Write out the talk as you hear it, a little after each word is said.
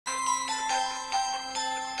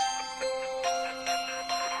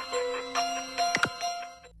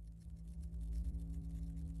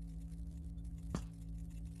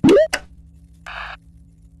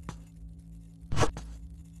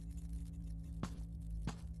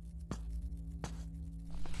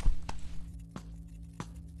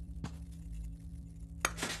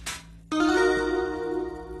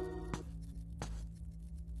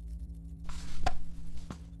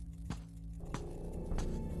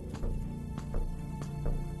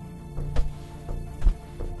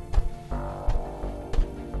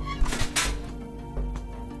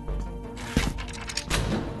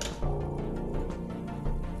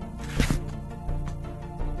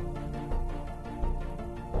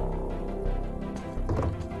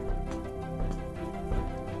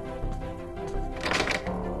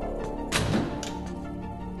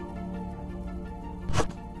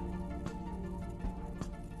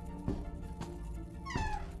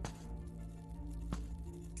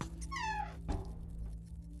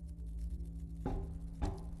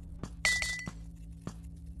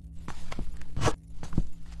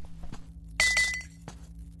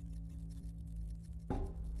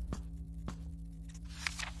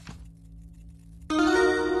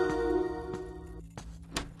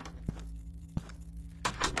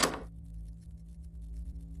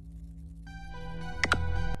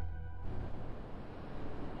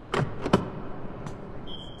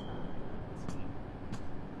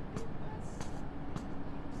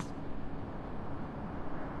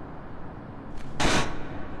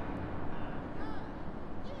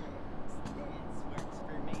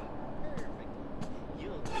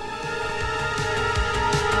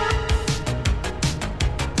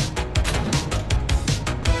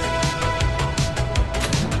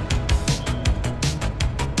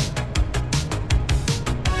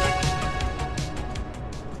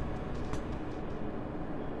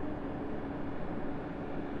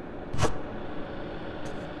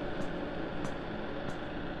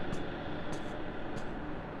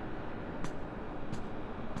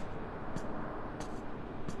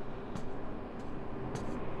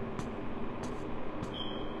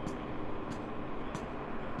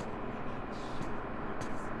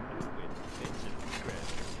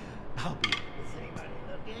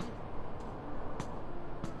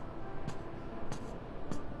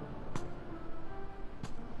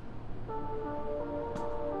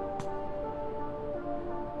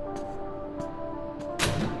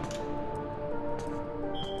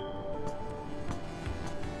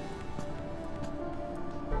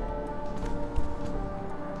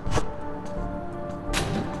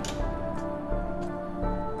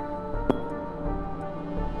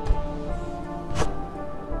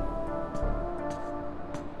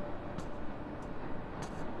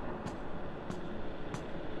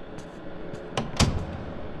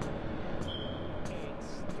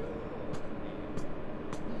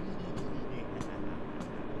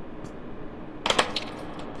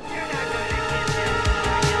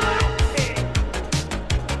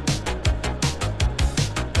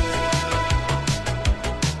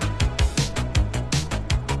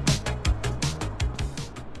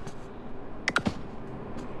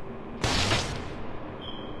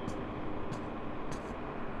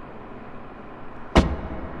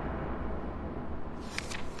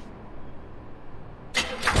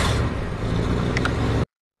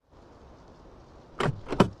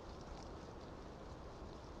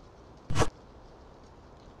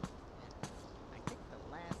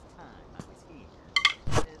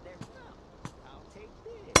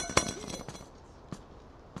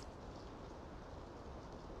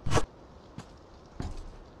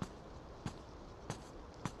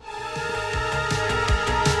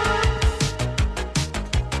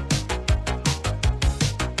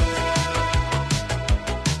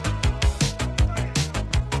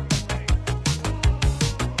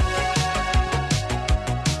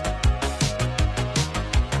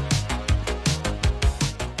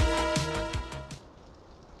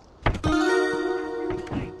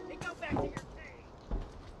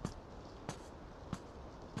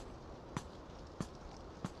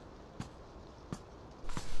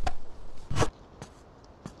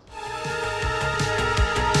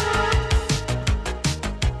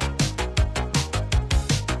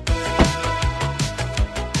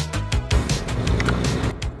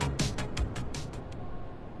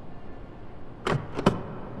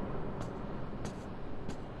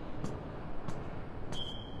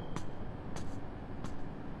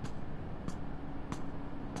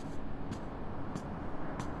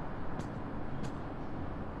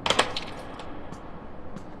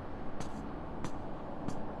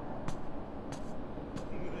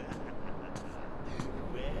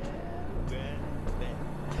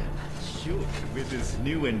sure, with this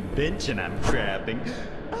new invention I'm crafting,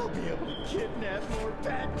 I'll be able to kidnap more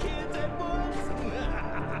fat kids at once.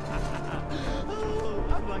 Oh,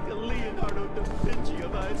 I'm like a Leonardo da Vinci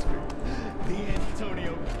of ice cream. The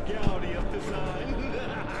Antonio Gaudi of design.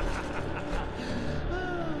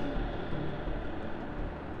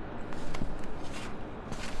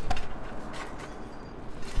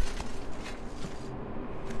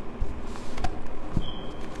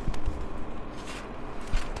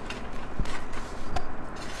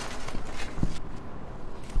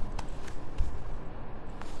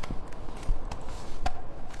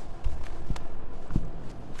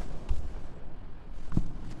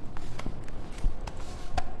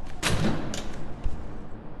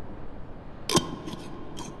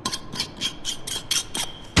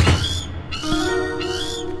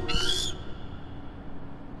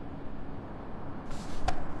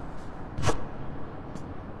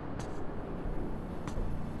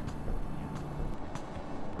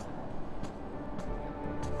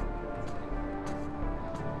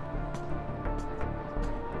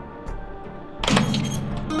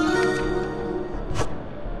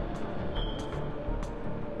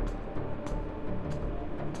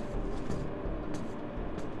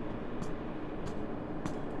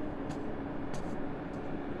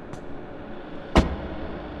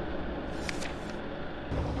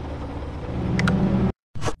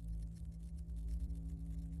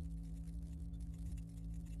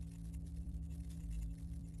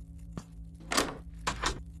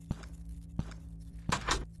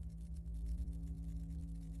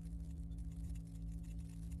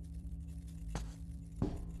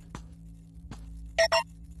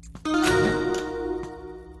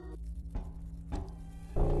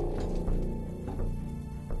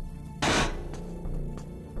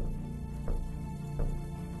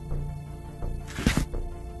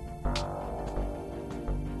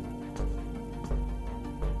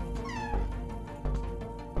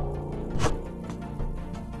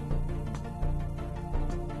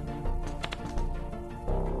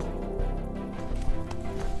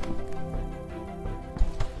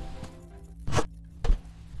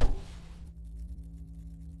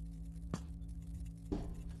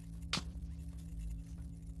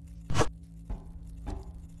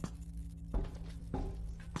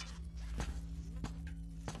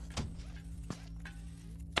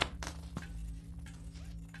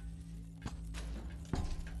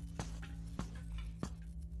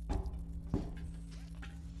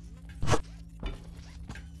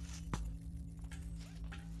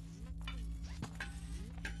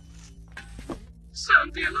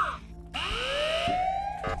 Sound the alarm!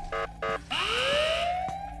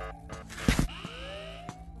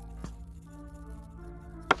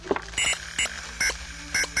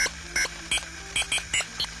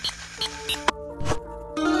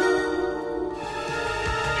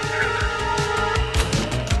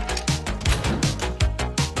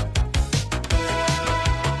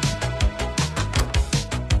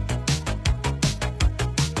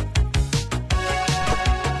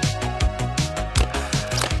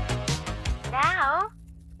 Now,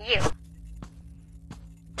 you.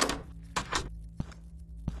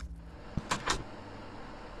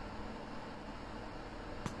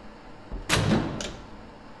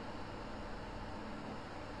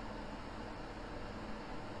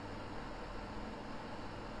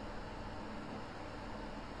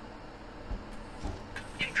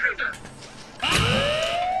 Intruder!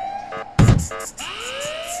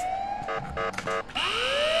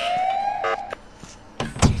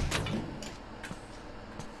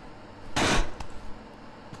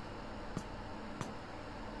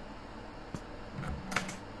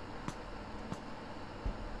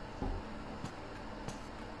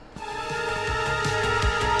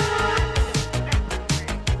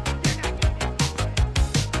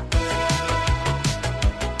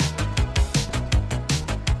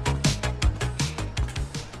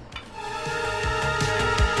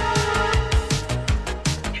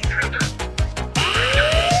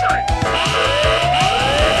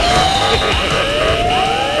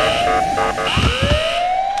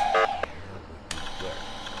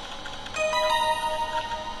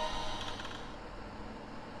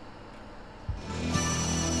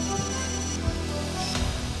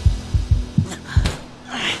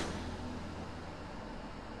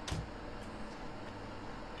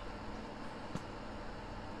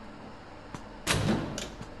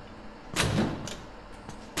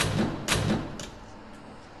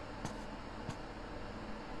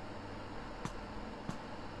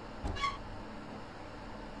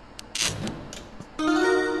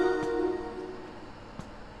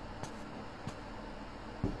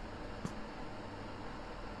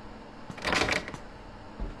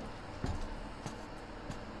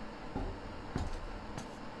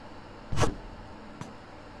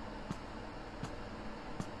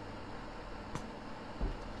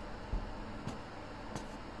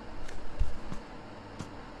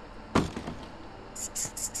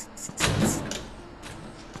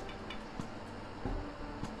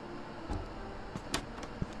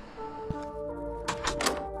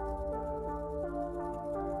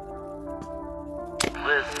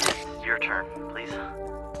 your turn, please.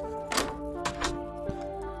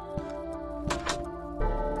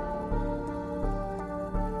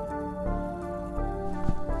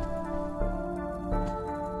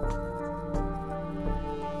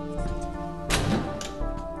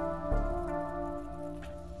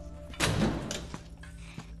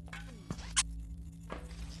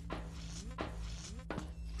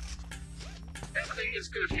 Everything is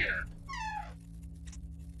good here.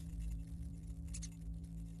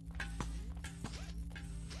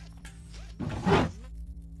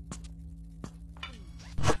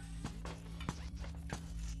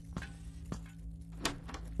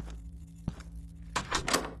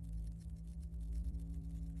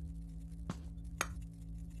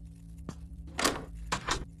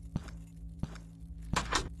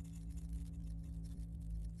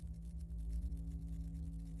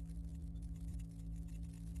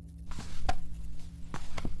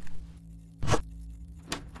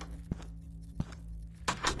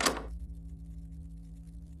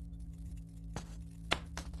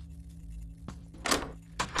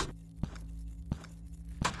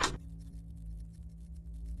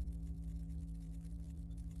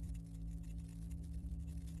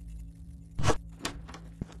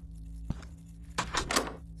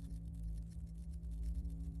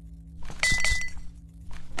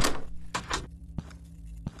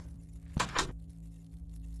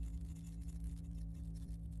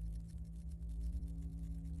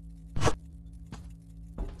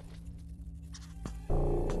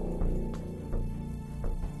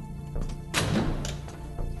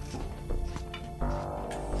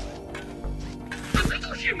 The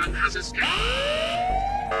little human has escaped.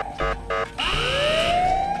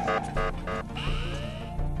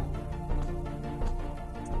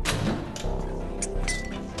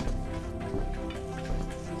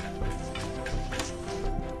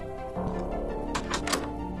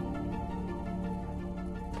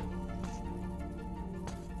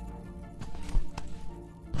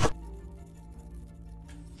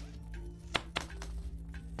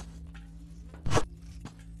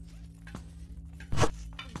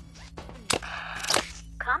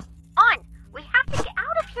 Come on! We have to get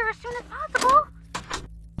out of here as soon as possible!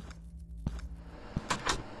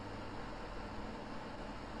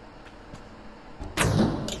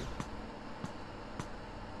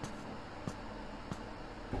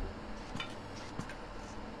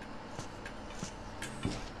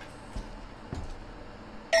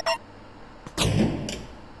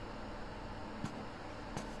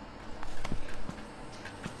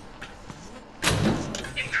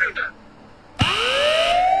 Intruder.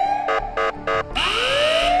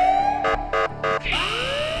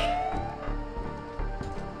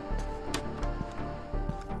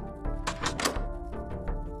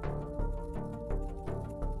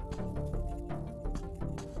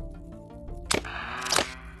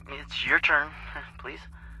 It's your turn, please.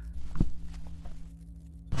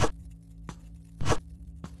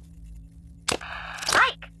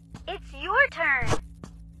 Mike, it's your turn!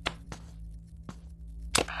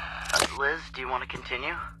 Liz, do you want to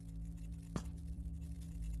continue?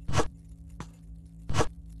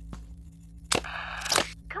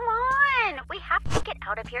 Come on! We have to get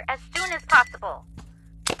out of here as soon as possible!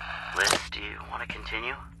 Liz, do you want to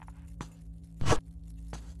continue?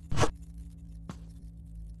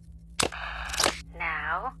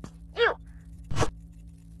 Now, you!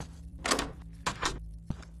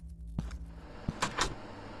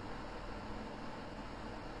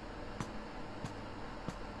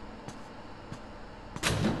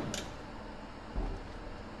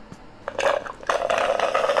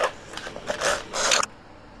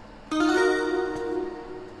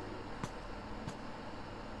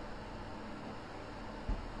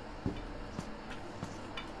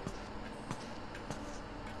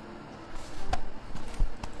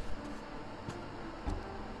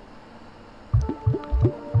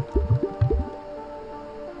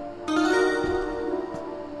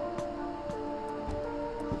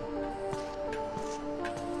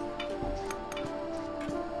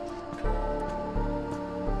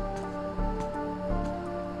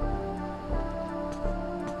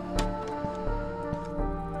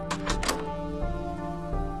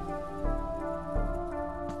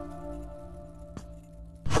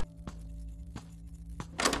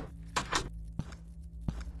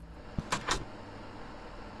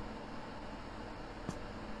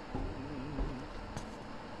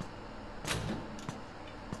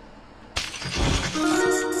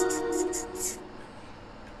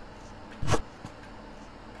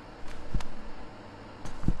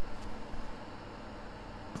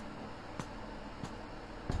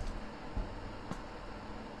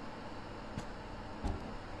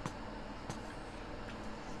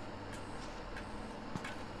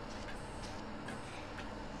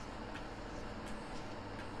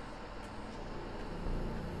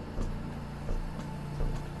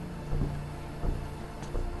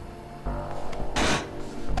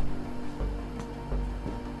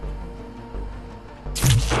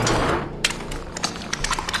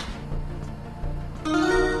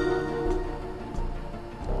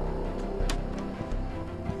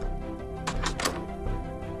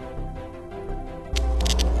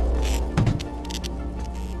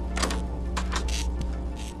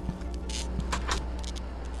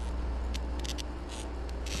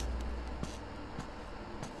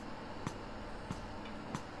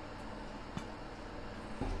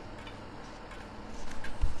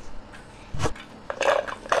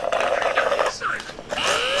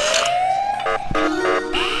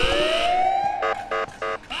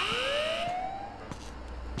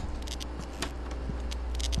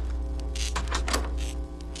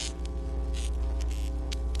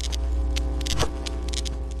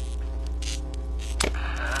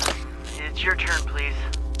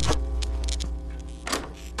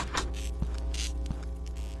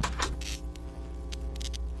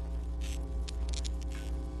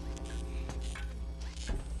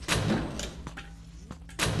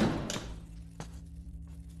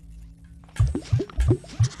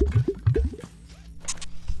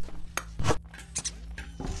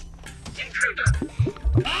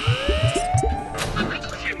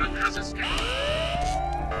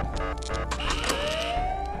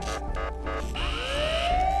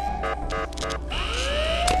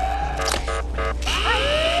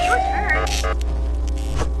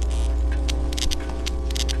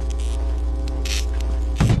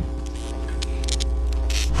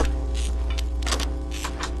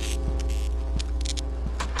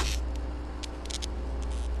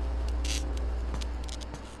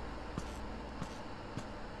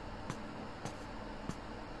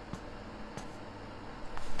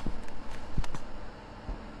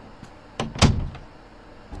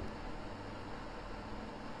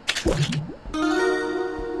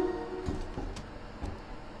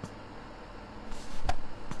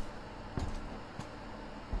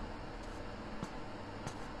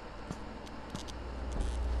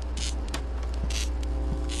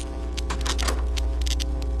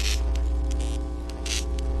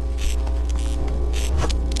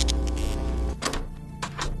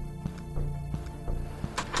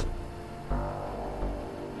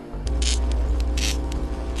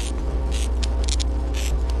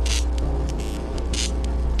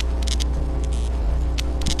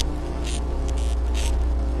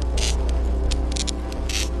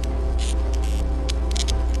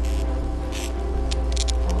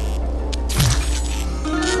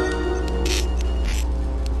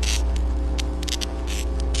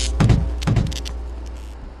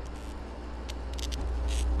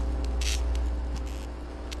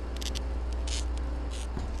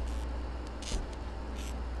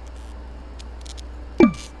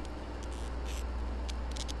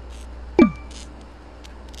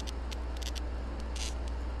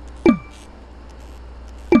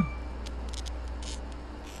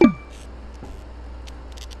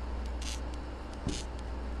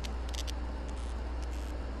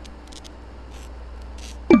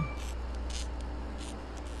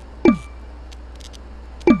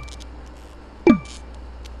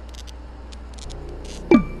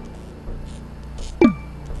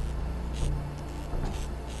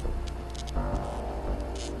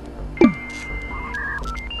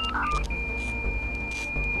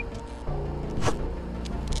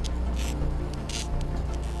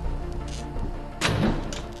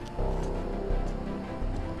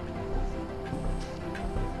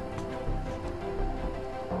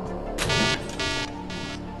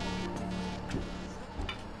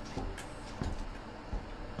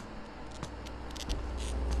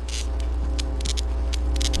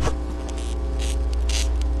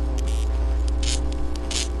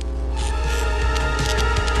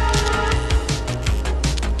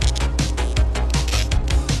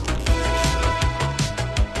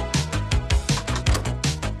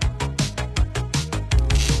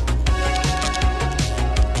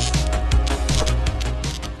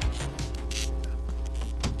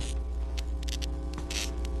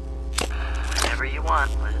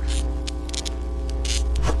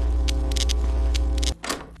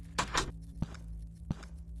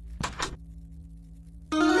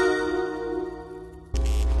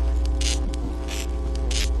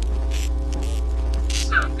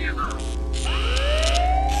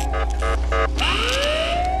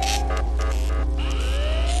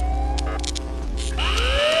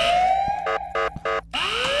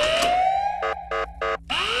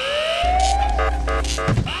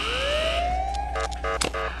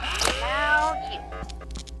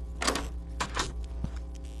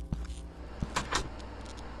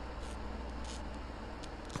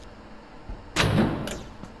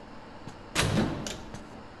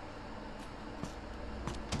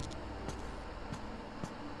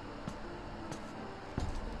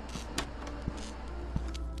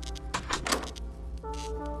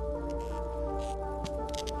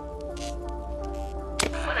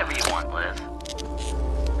 want, Liz?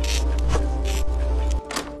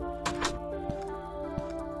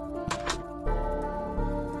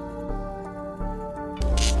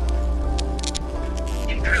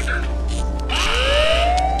 Intruder!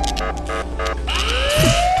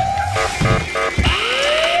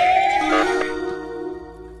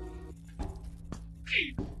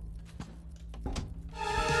 Keep.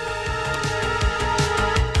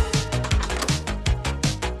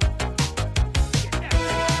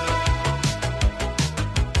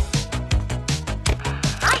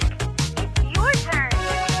 Mike, it's your turn.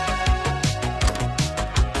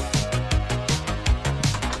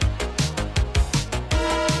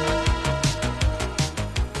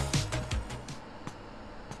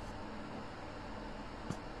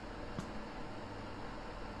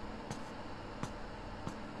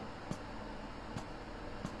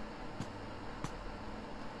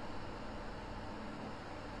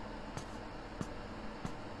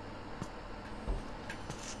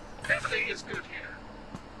 Everything is good here.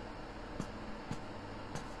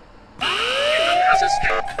 Human has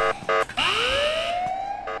escaped.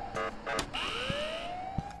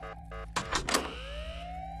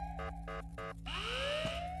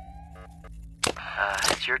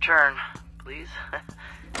 It's your turn, please.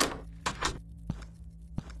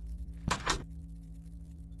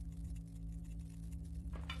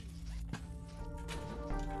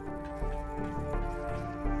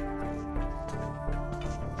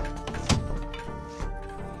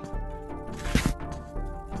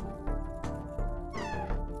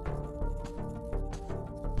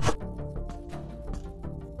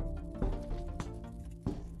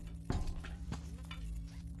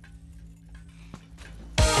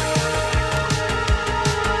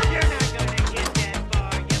 You're not gonna get that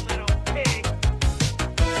far, you little pig.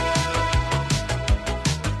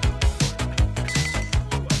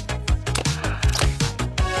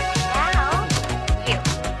 Now, you.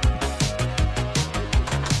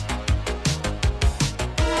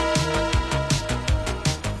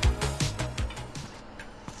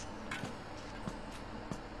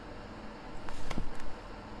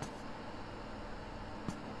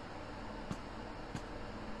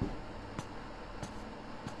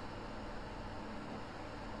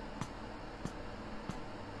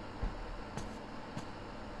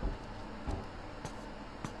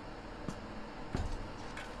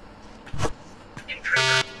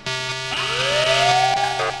 Intruder!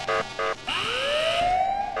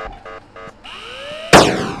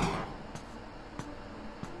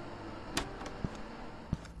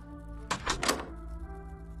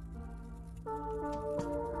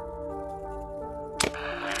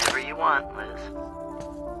 Whenever you want, Liz.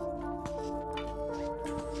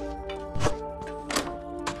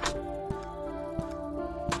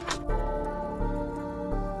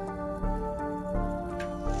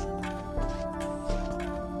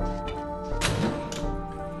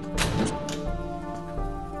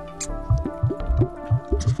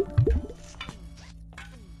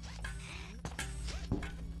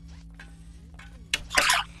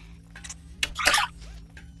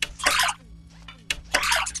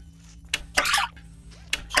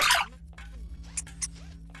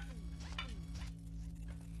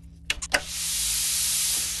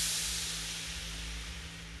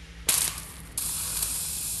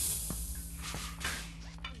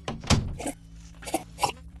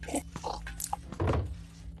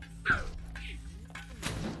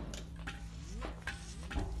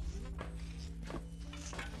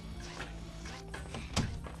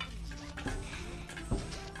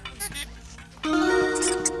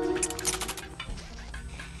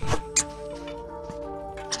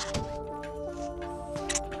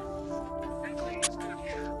 Everything is good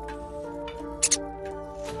here.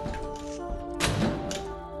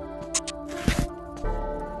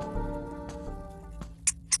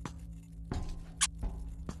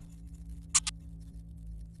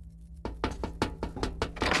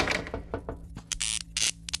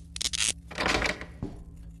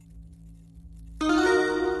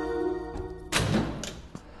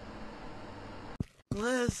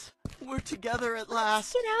 Liz, we're together at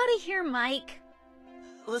last. Get out of here, Mike.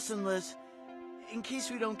 Listen, Liz, in case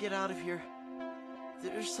we don't get out of here,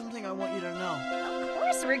 there's something I want you to know. Of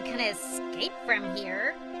course we're gonna escape from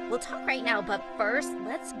here. We'll talk right now, but first,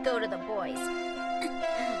 let's go to the boys.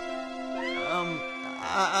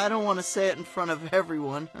 I don't want to say it in front of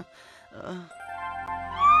everyone.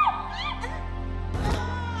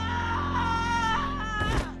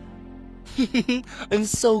 I'm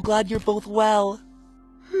so glad you're both well.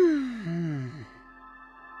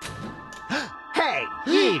 Hey,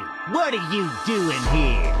 you! What are you doing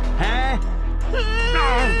here, huh?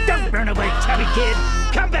 Oh, don't run away, chubby kid.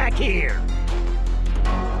 Come back here.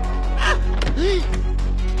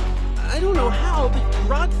 I don't know how, but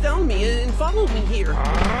Rod found me and followed me here.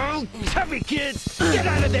 Oh, chubby kids, get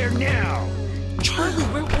out of there now. Charlie,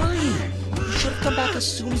 where were you? You should have come back as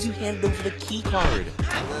soon as you handed over the key card.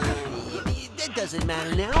 That doesn't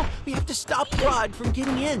matter now. We have to stop Rod from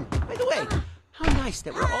getting in. By the way, how nice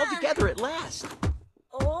that we're all together at last.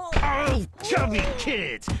 Oh, chubby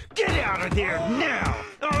kids, get out of there now.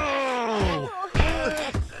 Oh.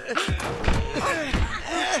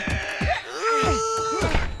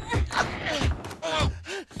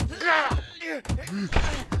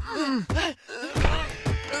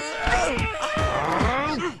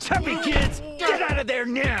 Oh, chubby kids, get out of there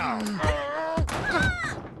now.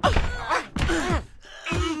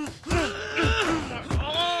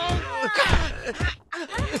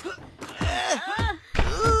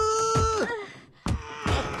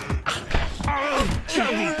 Oh,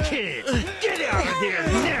 chubby kids,